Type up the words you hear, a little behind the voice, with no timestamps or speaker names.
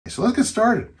So let's get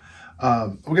started.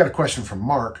 We got a question from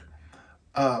Mark.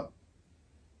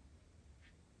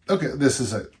 Okay, this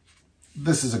is a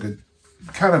good,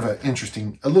 kind of an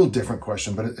interesting, a little different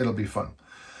question, but it'll be fun.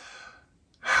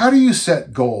 How do you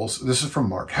set goals? This is from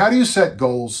Mark. How do you set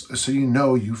goals so you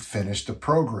know you finished a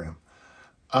program?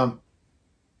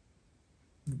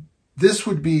 This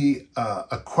would be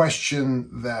a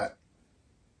question that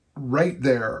right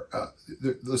there,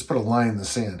 let's put a line in the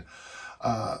sand.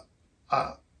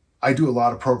 I do a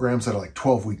lot of programs that are like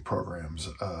 12-week programs.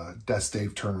 That's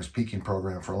Dave Turner's peaking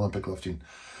program for Olympic lifting.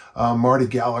 Marty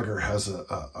Gallagher has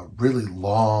a really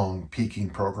long peaking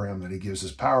program that he gives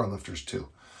his powerlifters to.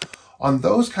 On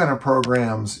those kind of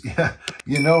programs, yeah,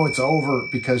 you know it's over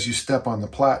because you step on the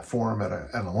platform at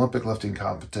an Olympic lifting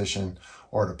competition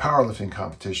or at a powerlifting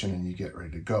competition and you get ready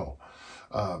to go.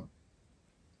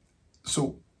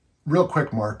 So real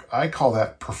quick, Mark, I call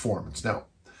that performance. Now,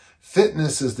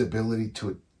 fitness is the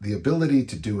ability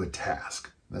to do a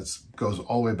task. That goes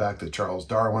all the way back to Charles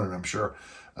Darwin, and I'm sure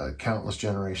countless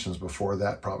generations before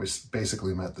that probably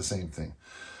basically meant the same thing.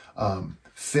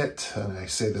 Fit, and I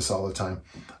say this all the time,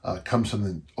 comes from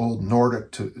the old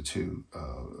Nordic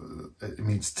it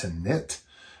means to knit.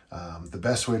 The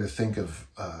best way to think of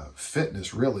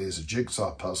fitness really is a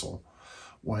jigsaw puzzle.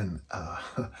 When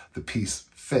the piece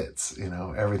fits, you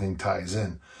know, everything ties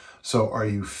in. So are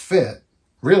you fit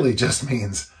really just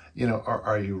means, you know,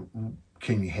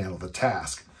 can you handle the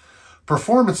task?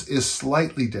 Performance is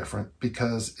slightly different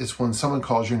because it's when someone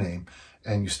calls your name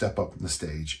and you step up on the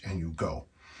stage and you go.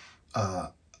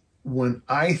 When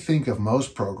I think of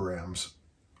most programs,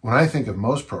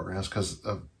 because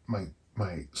of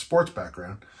my sports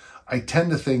background, I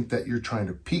tend to think that you're trying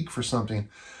to peak for something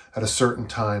at a certain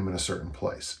time in a certain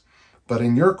place. But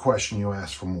in your question, you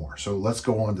asked for more. So let's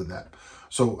go on to that.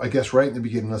 So I guess right in the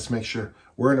beginning, let's make sure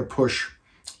we're going to push,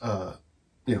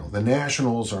 you know, the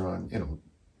nationals are on, you know,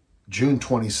 June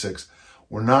 26th.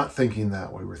 We're not thinking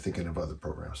that way. We're thinking of other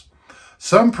programs.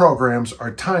 Some programs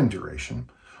are time duration.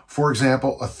 For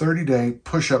example, a 30-day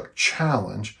push-up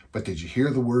challenge, but did you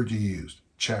hear the word you used?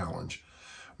 Challenge.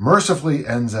 Mercifully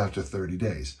ends after 30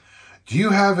 days. Do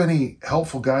you have any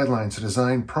helpful guidelines to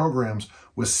design programs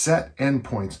with set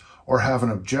endpoints or have an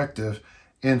objective?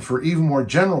 And for even more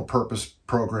general purpose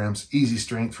programs, Easy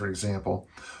Strength, for example,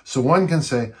 so one can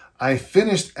say, I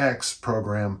finished X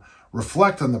program,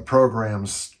 reflect on the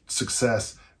program's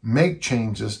success, make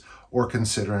changes, or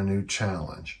consider a new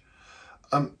challenge.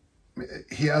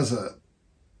 He has a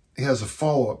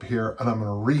follow-up here, and I'm going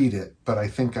to read it, but I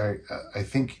think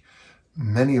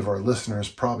many of our listeners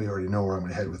probably already know where I'm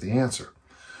going to head with the answer.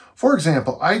 For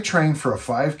example, I trained for a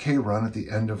 5K run at the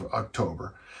end of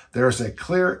October. There is a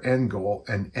clear end goal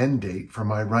and end date for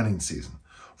my running season.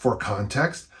 For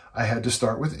context, I had to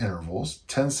start with intervals,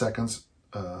 10 seconds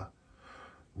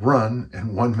run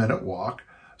and 1 minute walk.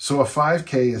 So a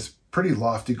 5K is a pretty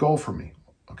lofty goal for me,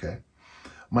 okay?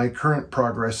 My current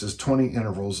progress is 20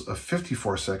 intervals of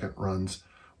 54-second runs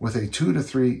with a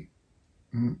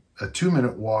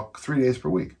 2-minute walk 3 days per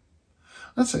week.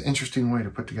 That's an interesting way to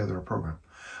put together a program.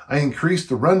 I increased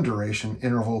the run duration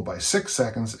interval by 6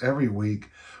 seconds every week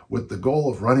with the goal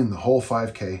of running the whole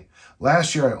 5K.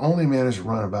 Last year, I only managed to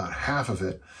run about half of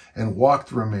it and walked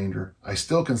the remainder. I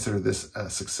still consider this a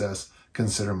success,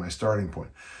 consider my starting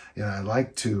point. You know, I'd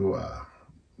like to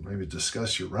maybe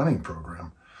discuss your running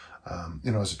program.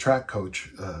 You know, as a track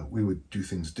coach, we would do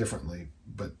things differently,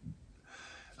 but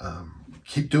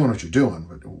keep doing what you're doing,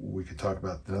 but we could talk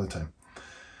about it another time.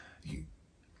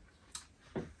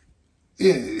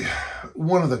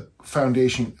 One of the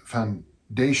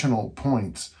foundational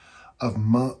points of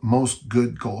most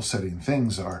good goal-setting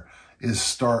things is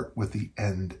start with the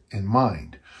end in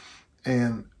mind.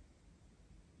 And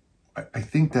I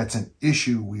think that's an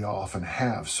issue we often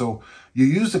have. So you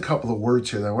used a couple of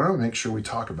words here that I want to make sure we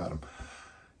talk about them.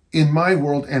 In my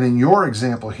world, and in your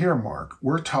example here, Mark,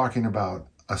 we're talking about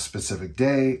a specific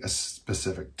day, a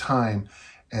specific time,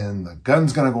 and the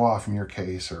gun's going to go off in your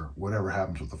case, or whatever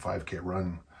happens with the 5K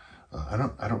run.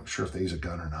 I'm not sure if they use a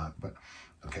gun or not, but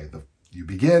okay, you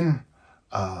begin,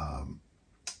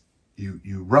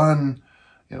 you run,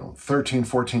 you know, 13,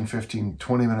 14, 15,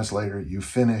 20 minutes later, you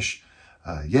finish.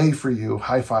 Yay for you,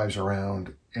 high fives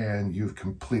around, and you've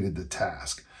completed the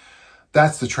task.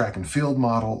 That's the track and field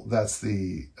model. That's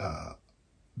the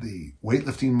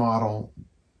weightlifting model,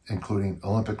 including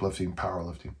Olympic lifting,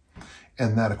 powerlifting.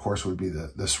 And that, of course, would be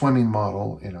the swimming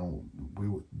model. You know,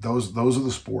 those are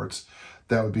the sports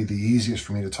that would be the easiest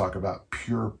for me to talk about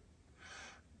pure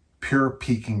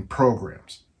peaking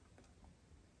programs.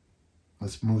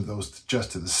 Let's move those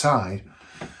just to the side.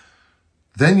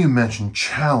 Then you mentioned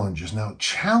challenges. Now,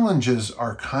 challenges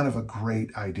are kind of a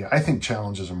great idea. I think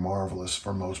challenges are marvelous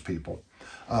for most people.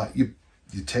 You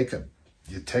take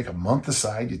a month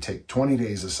aside, you take 20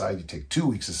 days aside, you take 2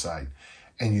 weeks aside,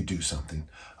 and you do something.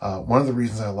 One of the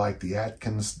reasons I like the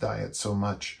Atkins diet so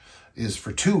much is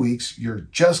for 2 weeks, you're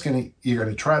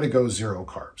gonna try to go 0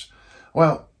 carbs.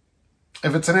 Well,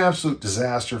 if it's an absolute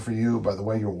disaster for you by the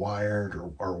way you're wired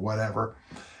or whatever,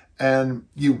 and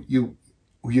you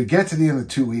get to the end of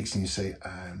 2 weeks and you say,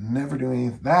 I'm never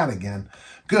doing that again,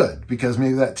 good, because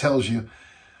maybe that tells you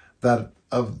that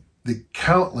of the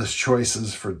countless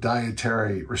choices for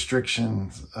dietary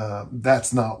restrictions,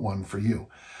 that's not one for you.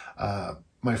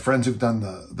 My friends who've done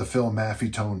the Phil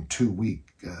Maffetone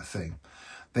 2-week thing,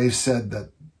 they've said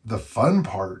that the fun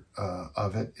part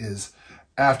of it is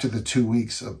after the 2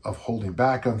 weeks of holding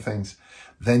back on things,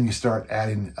 then you start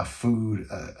adding a food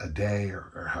a day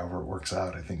or however it works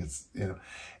out. I think it's,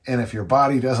 and if your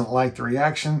body doesn't like the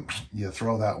reaction, you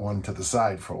throw that one to the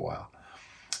side for a while.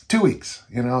 2 weeks,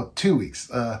 2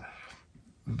 weeks.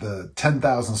 The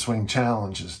 10,000 swing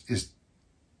challenge is,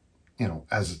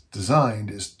 as it's designed,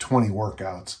 is 20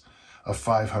 workouts of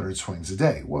 500 swings a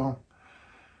day. Well,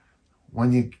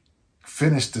 when you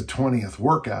finish the 20th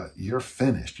workout, you're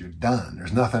finished, you're done.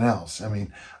 There's nothing else. I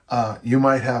mean, you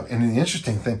might have, and the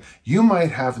interesting thing, you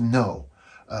might have no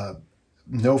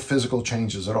physical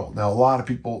changes at all. Now, a lot of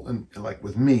people, and like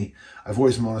with me, I've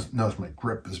always noticed my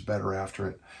grip is better after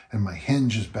it, and my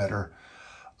hinge is better.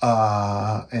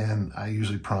 And I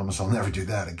usually promise I'll never do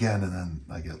that again, and then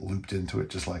I get looped into it,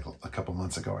 just like a couple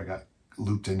months ago, I got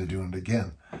looped into doing it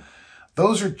again.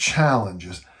 Those are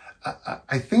challenges.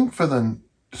 I think for the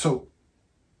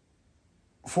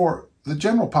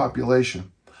general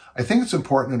population, I think it's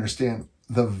important to understand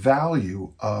the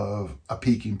value of a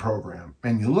peaking program.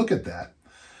 And you look at that,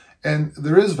 and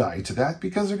there is value to that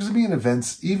because there's going to be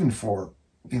events even for,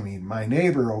 my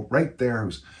neighbor right there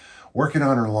who's working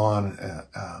on her lawn.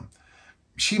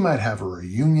 She might have a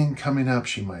reunion coming up.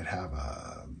 She might have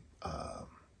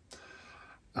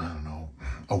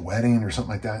a wedding or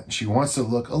something like that. And she wants to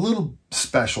look a little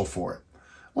special for it.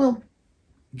 Well,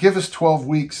 give us 12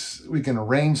 weeks. We can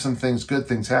arrange some things. Good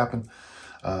things happen.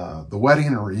 The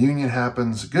wedding or reunion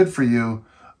happens. Good for you.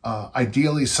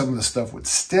 Ideally, some of the stuff would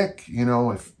stick,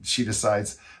 if she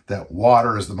decides that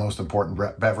water is the most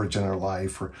important beverage in her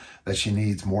life, or that she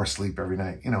needs more sleep every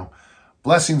night.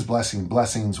 Blessings,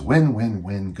 blessings, win, win,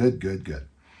 win. Good, good, good.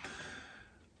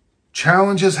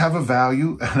 Challenges have a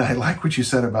value. And I like what you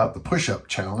said about the push-up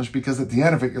challenge, because at the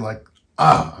end of it, you're like,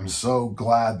 I'm so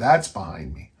glad that's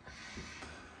behind me.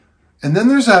 And then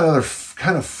there's that other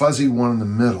kind of fuzzy one in the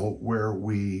middle where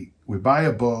we buy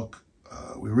a book,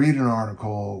 we read an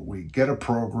article, we get a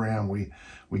program, we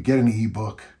get an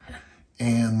ebook,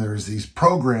 and there's these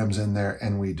programs in there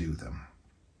and we do them.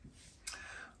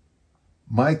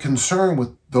 My concern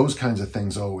with those kinds of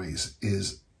things always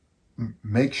is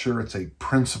make sure it's a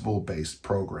principle-based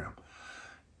program.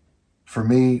 For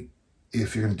me,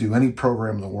 if you're going to do any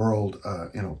program in the world,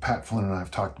 Pat Flynn and I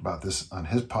have talked about this on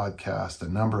his podcast a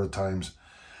number of times.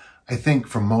 I think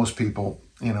for most people,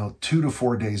 2 to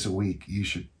 4 days a week,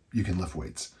 you can lift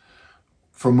weights.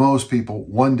 For most people,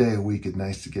 1 day a week is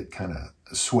nice to get kind of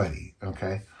sweaty,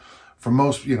 okay? For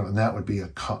most, and that would be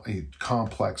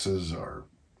complexes or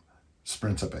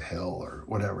sprints up a hill or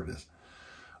whatever it is.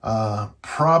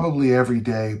 Probably every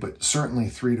day, but certainly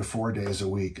 3 to 4 days a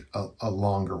week, a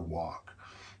longer walk.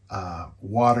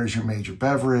 Water's your major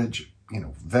beverage,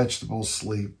 vegetables,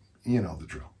 sleep, the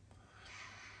drill.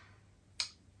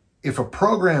 If a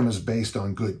program is based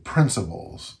on good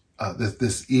principles,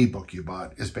 this ebook you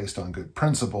bought is based on good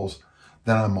principles,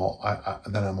 then I'm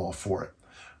all for it.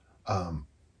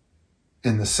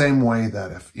 In the same way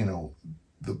that if,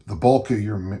 the bulk of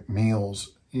your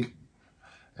meals,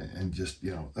 and just,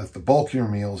 if the bulk of your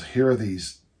meals, here are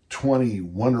these 20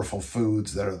 wonderful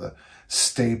foods that are the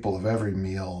staple of every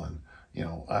meal. And,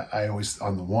 I always,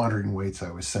 on the wandering weights, I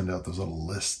always send out those little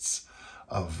lists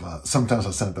of, sometimes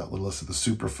I'll send out that little list of the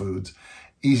superfoods.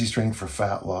 Easy Strength for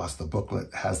Fat Loss, the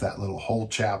booklet has that little whole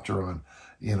chapter on,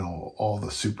 all the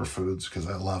superfoods, because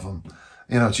I love them.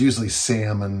 It's usually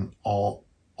salmon,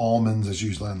 almonds is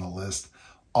usually on the list.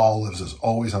 Olives is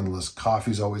always on the list.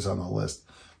 Coffee's always on the list.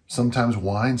 Sometimes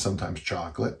wine, sometimes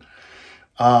chocolate.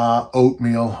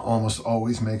 Oatmeal almost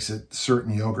always makes it.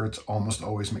 Certain yogurts almost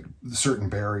always make, certain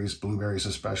berries, blueberries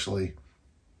especially.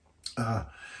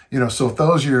 So if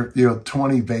those are your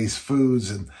 20 base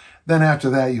foods, and then after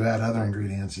that you add other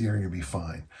ingredients, you're going to be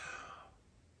fine.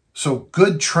 So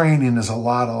good training is a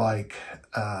lot of like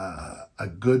a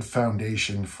good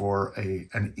foundation for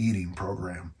an eating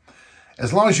program.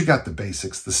 as long as you got the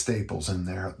basics, the staples in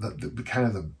there, the kind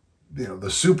of the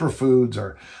superfoods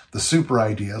or the super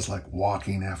ideas like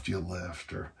walking after you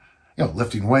lift, or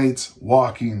lifting weights,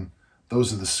 walking.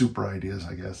 Those are the super ideas,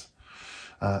 I guess.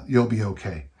 You'll be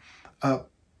okay. The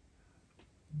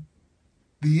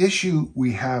issue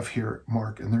we have here,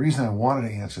 Mark, and the reason I wanted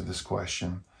to answer this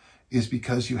question is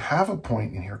because you have a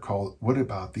point in here called, what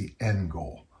about the end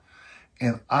goal?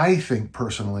 And I think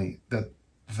personally that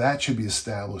should be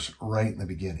established right in the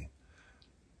beginning.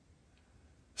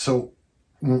 So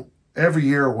every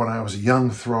year when I was a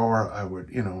young thrower, I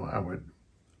would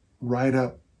write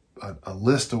up a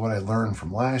list of what I learned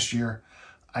from last year,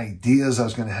 ideas I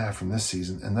was going to have from this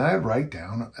season, and then I'd write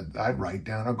down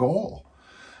a goal.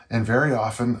 And very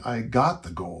often I got the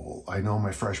goal. I know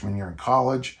my freshman year in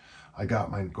college, I got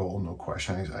my goal, no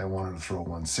question. I wanted to throw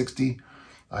 160.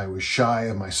 I was shy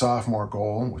of my sophomore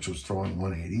goal, which was throwing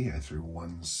 180. I threw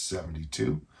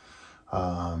 172.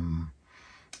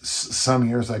 Some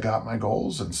years I got my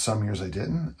goals and some years I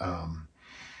didn't.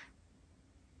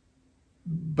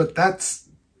 But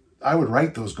I would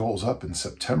write those goals up in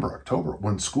September, October,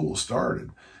 when school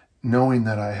started, knowing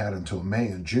that I had until May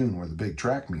and June where the big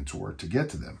track meets were to get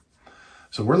to them.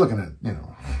 So we're looking at,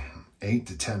 8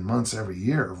 to 10 months every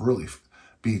year of really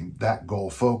being that goal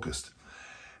focused.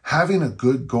 Having a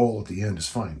good goal at the end is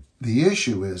fine. The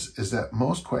issue is that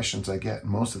most questions I get and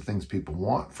most of the things people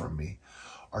want from me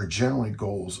are generally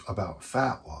goals about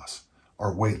fat loss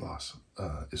or weight loss,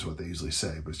 is what they usually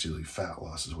say, but it's usually fat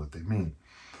loss is what they mean.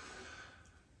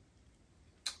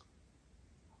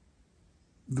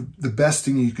 The best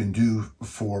thing you can do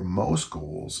for most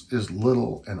goals is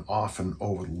little and often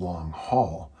over the long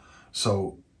haul.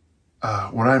 So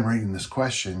when I'm reading this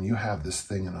question, you have this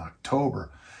thing in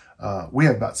October. We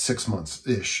have about 6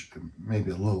 months-ish,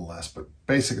 maybe a little less, but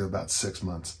basically about 6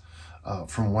 months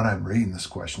from when I'm reading this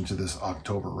question to this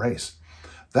October race.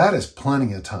 That is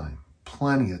plenty of time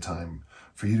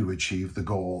for you to achieve the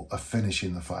goal of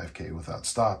finishing the 5K without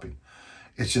stopping.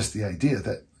 It's just the idea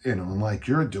that, like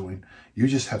you're doing, you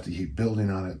just have to keep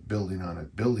building on it, building on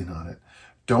it, building on it.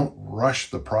 Don't rush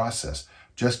the process.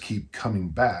 Just keep coming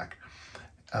back.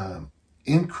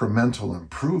 Incremental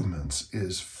improvements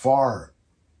is far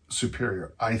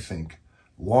superior, I think,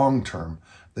 long-term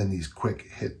than these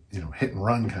quick hit and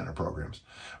run kind of programs.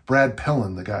 Brad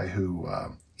Pillen, the guy who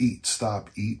Eat, Stop,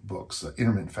 Eat books,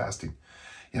 intermittent fasting,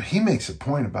 he makes a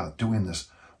point about doing this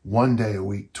 1 day a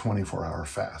week, 24-hour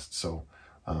fast. So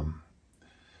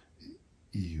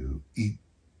you eat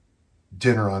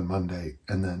dinner on Monday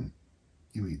and then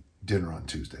you eat dinner on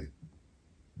Tuesday.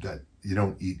 That you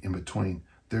don't eat in between.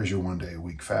 There's your 1 day a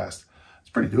week fast. It's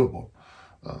pretty doable.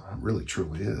 It really,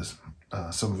 truly is.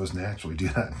 Some of us naturally do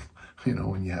that,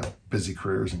 when you have busy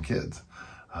careers and kids.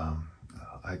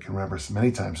 I can remember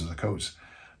many times as a coach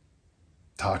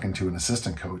talking to an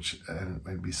assistant coach, and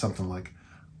it'd be something like,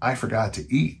 I forgot to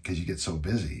eat because you get so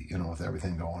busy, with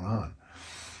everything going on.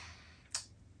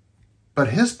 But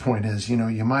his point is, you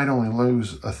might only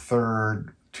lose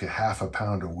 1/3 to 1/2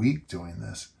 pound a week doing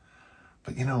this.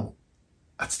 But,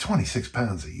 that's 26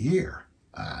 pounds a year.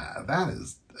 That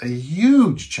is a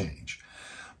huge change.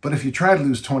 But if you try to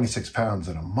lose 26 pounds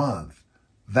in a month,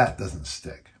 that doesn't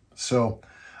stick. So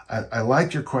I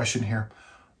like your question here.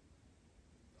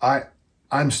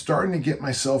 I'm starting to get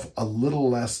myself a little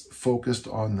less focused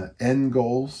on the end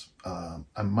goals.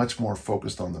 I'm much more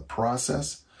focused on the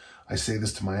process. I say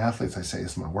this to my athletes. I say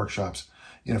this in my workshops.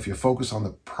 If you focus on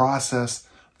the process,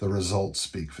 the results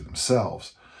speak for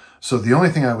themselves. So the only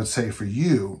thing I would say for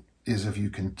you is if you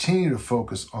continue to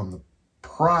focus on the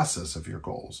process of your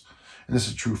goals, and this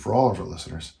is true for all of our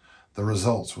listeners, the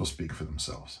results will speak for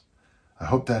themselves. I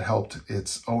hope that helped.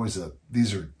 It's always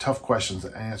these are tough questions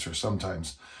to answer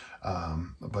sometimes,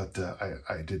 but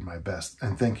I did my best.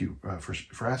 And thank you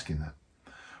for asking that.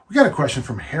 We got a question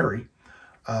from Harry.